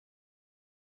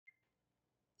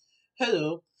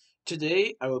Hello,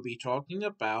 today I will be talking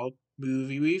about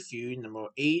movie review number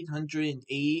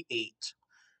 888.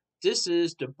 This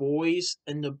is The Boys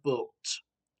in the Boat.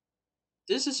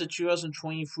 This is a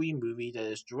 2023 movie that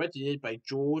is directed by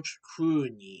George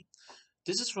Clooney.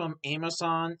 This is from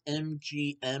Amazon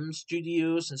MGM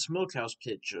Studios and Smokehouse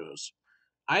Pictures.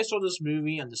 I saw this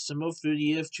movie on December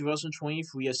 30th,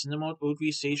 2023 at Cinemark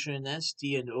Oakley Station in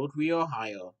SD in Oakley,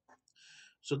 Ohio.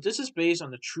 So this is based on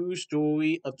the true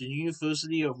story of the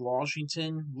University of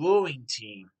Washington rowing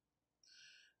team,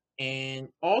 and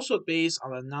also based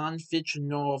on a non-fiction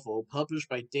novel published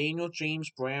by Daniel James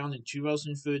Brown in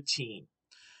 2013.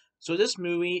 So this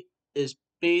movie is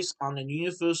based on the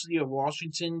University of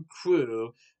Washington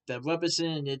crew that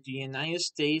represented the United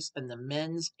States and the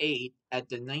men's eight at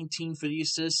the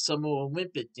 1936 Summer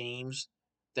Olympic Games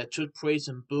that took place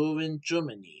in Berlin,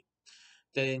 Germany,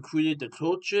 that included the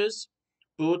coaches,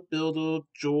 boat builder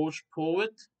George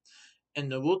Poet,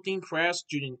 and the working class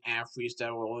student athletes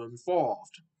that were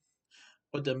involved.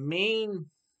 But the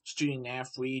main student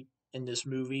athlete in this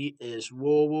movie is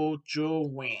Roller Joe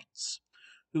Wance,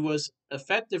 who was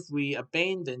effectively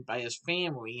abandoned by his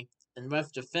family and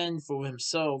left to fend for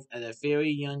himself at a very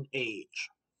young age.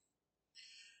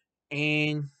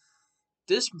 And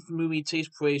this movie takes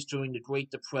place during the Great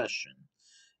Depression,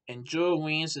 and Joe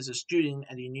Wance is a student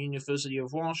at the University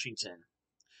of Washington,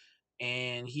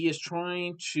 and he is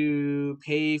trying to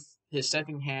pay his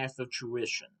second half of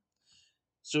tuition.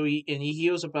 So he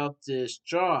hears about this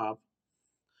job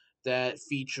that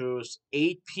features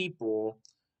eight people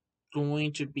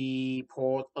going to be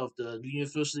part of the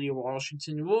University of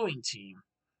Washington rowing team,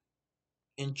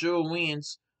 and Joe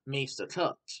Lance makes the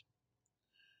cut.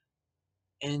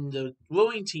 And the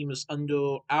rowing team is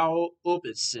under Al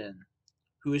Orbison,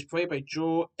 who is played by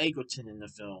Joel Egerton in the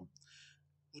film.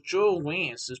 Joe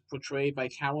Lance is portrayed by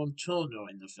Callum Turner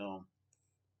in the film.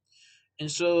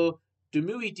 And so the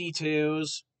movie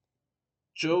details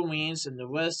Joe Lance and the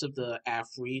rest of the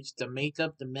athletes that make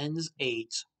up the men's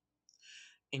eight,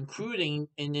 including,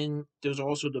 and then there's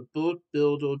also the boat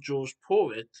builder George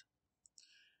Poet,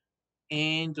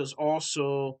 and there's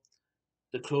also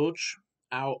the coach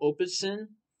Al Opison.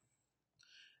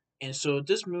 And so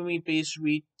this movie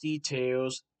basically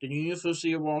details the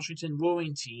University of Washington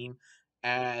rowing team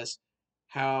as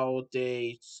how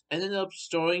they ended up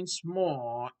starting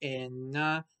small and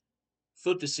not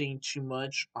focusing too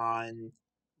much on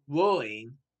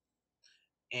rowing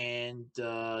and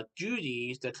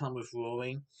duties that come with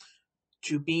rowing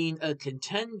to being a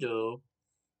contender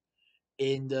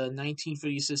in the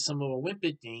 1936 Summer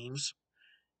Olympic Games.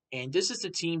 And this is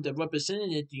the team that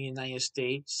represented the United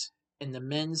States in the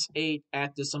men's eight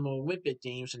at the Summer Olympic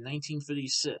Games in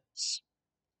 1936.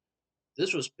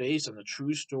 This was based on a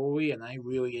true story, and I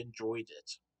really enjoyed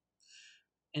it.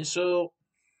 And so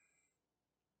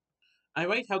I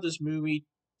like how this movie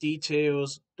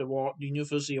details the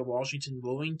University of Washington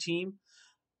rowing team,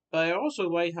 but I also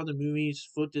like how the movies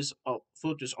focus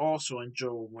also on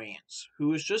Joe Rance,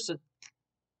 who is just a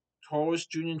college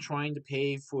student trying to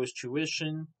pay for his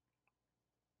tuition.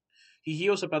 He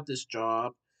hears about this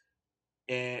job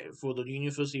for the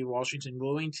University of Washington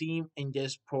rowing team, and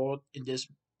this part in this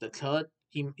the cut,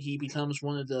 he becomes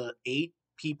one of the eight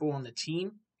people on the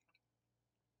team.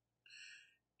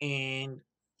 And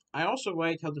I also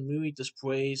like how the movie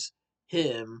displays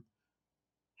him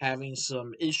having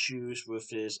some issues with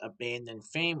his abandoned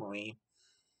family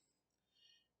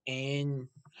and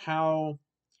how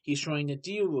he's trying to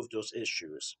deal with those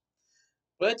issues.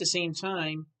 But at the same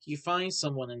time, he finds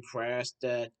someone in class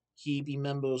that he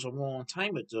remembers a long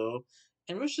time ago,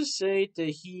 and let's just say that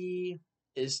he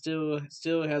is still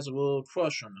has a little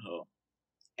crush on her,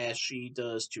 as she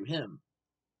does to him.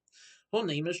 Her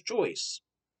name is Joyce.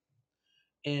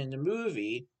 In the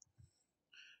movie,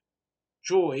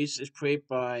 Joyce is played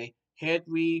by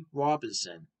Hedwig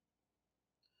Robinson,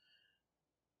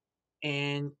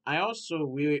 and I also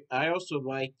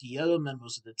like the other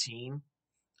members of the team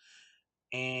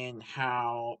and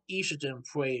how each of them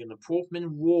play an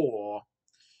important role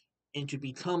into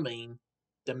becoming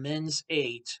the men's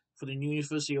eight for the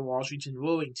University of Washington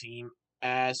rowing team,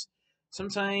 as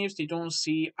sometimes they don't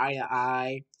see eye to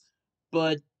eye,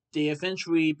 but they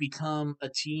eventually become a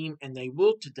team and they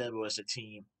work together as a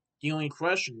team. The only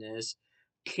question is,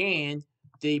 can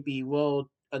they be well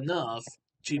enough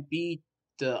to beat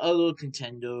the other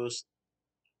contenders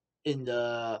in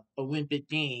the Olympic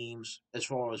Games as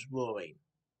far as rowing?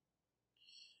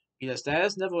 Because that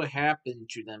has never happened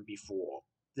to them before,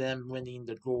 them winning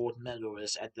the gold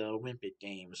medalist at the Olympic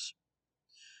Games.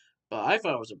 But I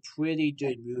thought it was a pretty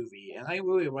good movie, and I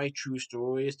really like true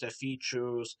stories that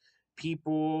features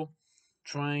people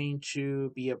trying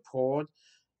to be a part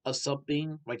of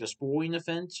something like a sporting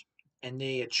event, and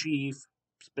they achieve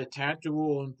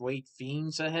spectacular and great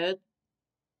things ahead.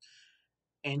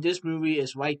 And this movie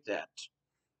is like that.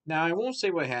 Now, I won't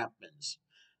say what happens,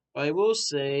 but I will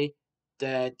say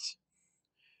that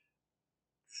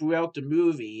throughout the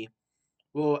movie,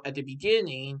 well, at the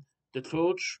beginning, the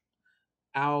coach,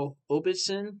 Al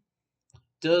Obertson,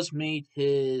 does make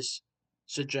his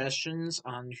suggestions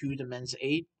on who the men's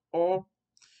eight are,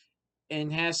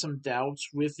 and has some doubts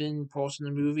within parts of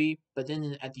the movie, but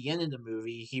then at the end of the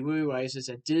movie, he realizes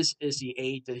that this is the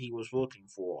eight that he was looking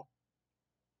for.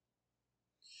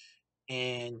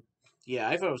 And yeah,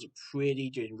 I thought it was a pretty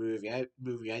good movie. I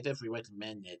definitely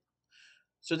recommend it.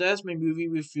 So that's my movie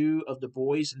review of The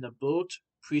Boys in the Boat.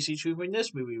 Appreciate you for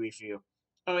this movie review.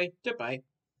 Alright, goodbye.